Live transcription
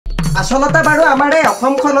আসলতে বাৰু আমাৰ এই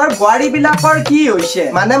অসমখনৰ বুৱাৰী বিলাকৰ কি হৈছে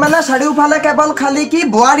মানে চাৰিওফালে কেৱল খালি কি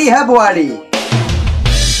বুৱাৰী হে বুৱাৰী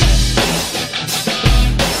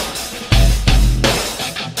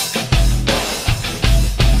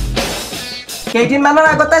কেইদিনমানৰ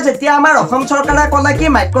আগতে যেতিয়া আমাৰ অসম চৰকাৰে ক'লে কি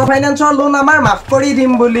মাইক্ৰ ফাইনেন্সৰ লোন আমাৰ মাফ কৰি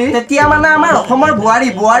দিম বুলি তেতিয়া মানে আমাৰ অসমৰ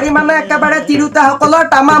বুৱাৰী মানে একেবাৰে তিৰোতাসকলৰ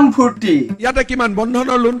তামাম ফূৰ্তি ইয়াতে কিমান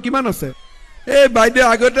বন্ধনৰ লোন কিমান আছে এই বাইদেউ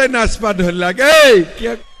আগতে নাচপা ধৰলাক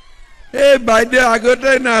এই বাইদেউ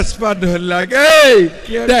আগতে নাচপা ধৰলাক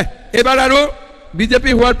এবাৰ আৰু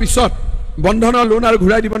বিজেপি হোৱাৰ পিছত বন্ধনৰ লোন আৰু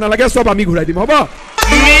ঘূৰাই দিব নালাগে সব আমি ঘূৰাই দিম হ'ব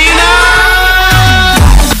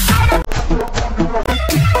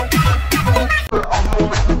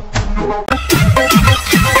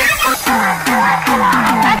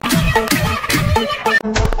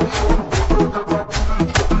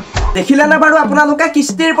দেখিলে না বাৰু আপোনালোকে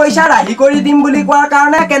কিস্তিৰ পইচা ৰাহি কৰি দিম বুলি কোৱাৰ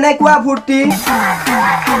কাৰণে কেনেকুৱা ফূৰ্তি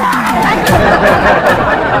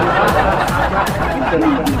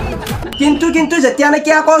কিন্তু যেতিয়া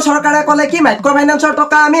নেকি আকৌ চৰকাৰে ক'লে কি মাইক্ৰ ফাইনেন্সৰ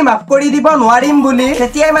টকা আমি মাফ কৰি দিব নোৱাৰিম বুলি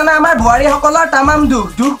তেতিয়াই মানে আমাৰ বুৱাৰীসকলৰ তামাম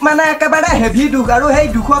দুখ মানে একেবাৰে হেভি দুখ আৰু সেই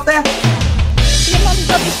দুখতে হিমন্ত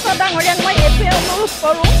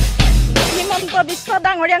বিশ্ব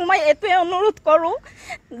ডাঙৰীয়াক মই এইটোৱে অনুৰোধ কৰোঁ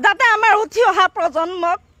যাতে আমাৰ উঠি অহা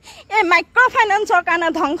প্ৰজন্মক এই মাইক্ৰ ফাইনেন্সৰ কাৰণে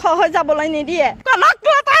ধ্বংস হৈ যাবলৈ নিদিয়ে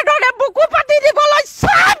বুকু পাতি দিবলৈ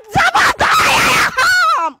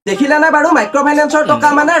দেখিলে না বাৰু মাইক্ৰ ফাইনেন্সৰ টকা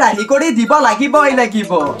মানে ৰাহি কৰি দিব লাগিবই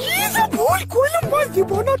লাগিব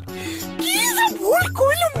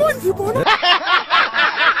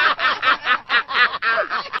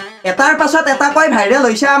এটাৰ পাছত এটাকৈ ভাইৰেল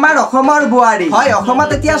হৈছে আমাৰ অসমৰ বুৱাৰী হয় অসমত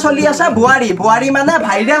এতিয়া চলি আছে বুৱাৰী মানে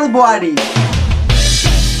ভাইৰেল বুৱাৰী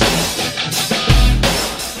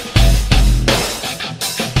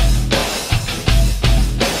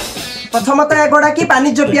প্ৰথমতে এগৰাকী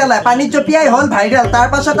পানীত জপিয়াই হ'ল ভাইৰেল তাৰ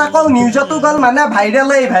পাছত আকৌ নিউজতো গ'ল মানে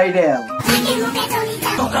ভাইৰেলেই ভাইৰেল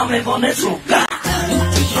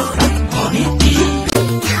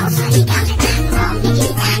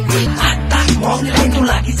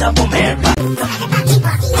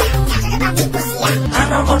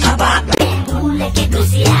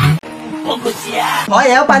হয়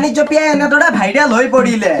এওঁ পানীত জপিয়াই এনেদৰে ভাইৰেল হৈ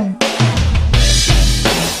পৰিলে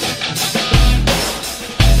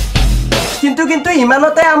কিন্তু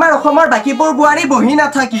ইমানতে আমাৰ অসমৰ বাকীবোৰ বুৱাৰী বহি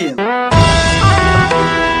নাথাকিল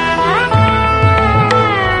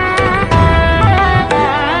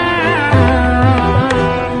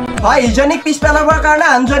হয় ইজনীক পিছ পেলাবৰ কাৰণে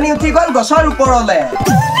আনজনী উঠি গ'ল গছৰ ওপৰলে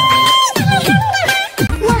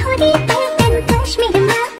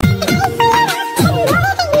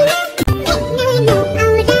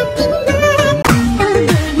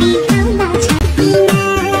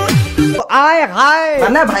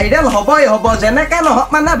মানে ভাইৰেল হ'বই হ'ব যেনেকে নহওক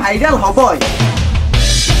মানে ভাইৰেল হ'বই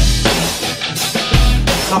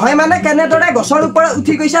নহয় মানে কেনেদৰে গছৰ ওপৰত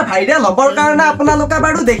উঠি গৈছে ভাইৰেল হ'বৰ কাৰণে আপোনালোকে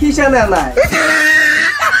বাৰু দেখিছে নে নাই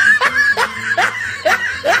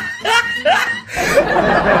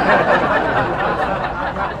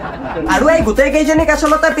আৰু এই গোটেই কেইজনীক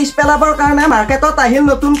আচলতে পিছ পেলাবৰ কাৰণে মাৰ্কেটত আহিল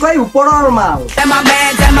নতুনকৈ ওপৰৰ মাল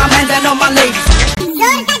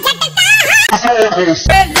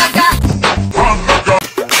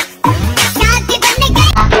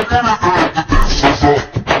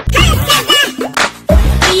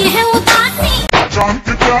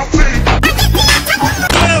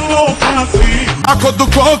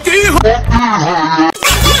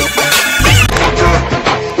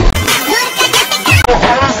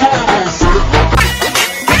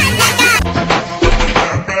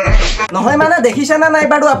নহয় মানে দেখিছে না নাই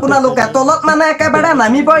বাৰু আপোনালোকে তলত মানে একেবাৰে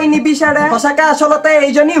নামিবই নিবিচাৰে সঁচাকে আচলতে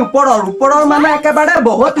এইজনী ওপৰৰ মানে একেবাৰে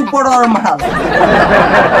বহুত ওপৰৰ মাল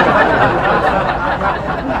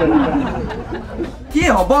কি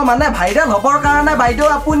হ'ব মানে ভাইৰেল হ'বৰ কাৰণে বাইদেউ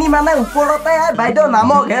আপুনি মানে ওপৰতে বাইদেউ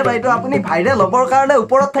নামক হে বাইদেউ আপুনি ভাইৰেল হ'বৰ কাৰণে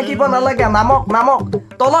ওপৰত থাকিব নালাগে নামক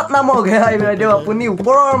তলত নামক হে বাইদেউ আপুনি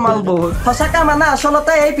ওপৰৰ মাল বহুত সঁচাকে মানে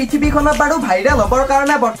আচলতে এই পৃথিৱীখনত বাৰু ভাইৰেল হ'বৰ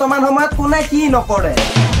কাৰণে বৰ্তমান সময়ত কোনে কি নকৰে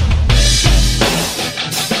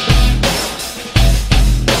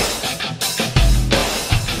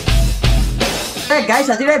গাইস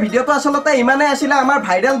আজিৰ ভিডিওটো আসলতে ইমানে আছিল আমাৰ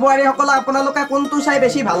ভাইৰেল বুৱাৰী সকল আপোনালোকে কোনটো চাই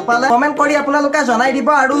বেছি ভাল পালে কমেন্ট কৰি আপোনালোকে জনাই দিব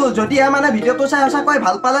আৰু যদি মানে ভিডিওটো চাই সঁচাকৈ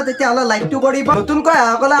ভাল পালে তেতিয়া হলে লাইকটো কৰিব নতুনকৈ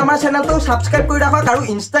সকলে আমাৰ চেনেলটো সাবস্ক্ৰাইব কৰি ৰাখক আৰু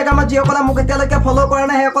ইনষ্টাগ্ৰামত যিসকলে মোক এতিয়ালৈকে ফলো কৰা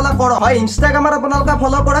নাই সেইসকলে কৰক হয় ইনষ্টাগ্ৰামত আপোনালোকে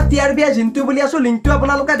ফলো কৰক TRBA জিন্তু বুলি আছো লিংকটো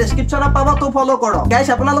আপোনালোকে ডেসক্ৰিপচনত পাব তো ফলো কৰক গাইস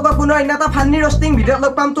আপোনালোকক পুনৰ এটা ফানি ৰষ্টিং ভিডিও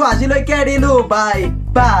লগ পাম তো আজিলৈকে এৰিলো বাই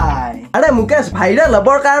আৰে মুকেশ ভাইৰেল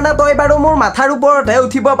হ'বৰ কাৰণে তই বাৰু মোৰ মাথাৰ ওপৰতহে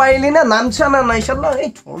উঠিব পাৰিলি নে নাম চানা নাই চালা এই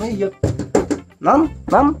নাম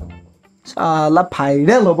চালা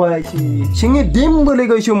ভাইৰেল হ'ব আহিছি চিঙি দিম বুলি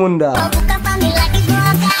কৈছো মুণ্ডা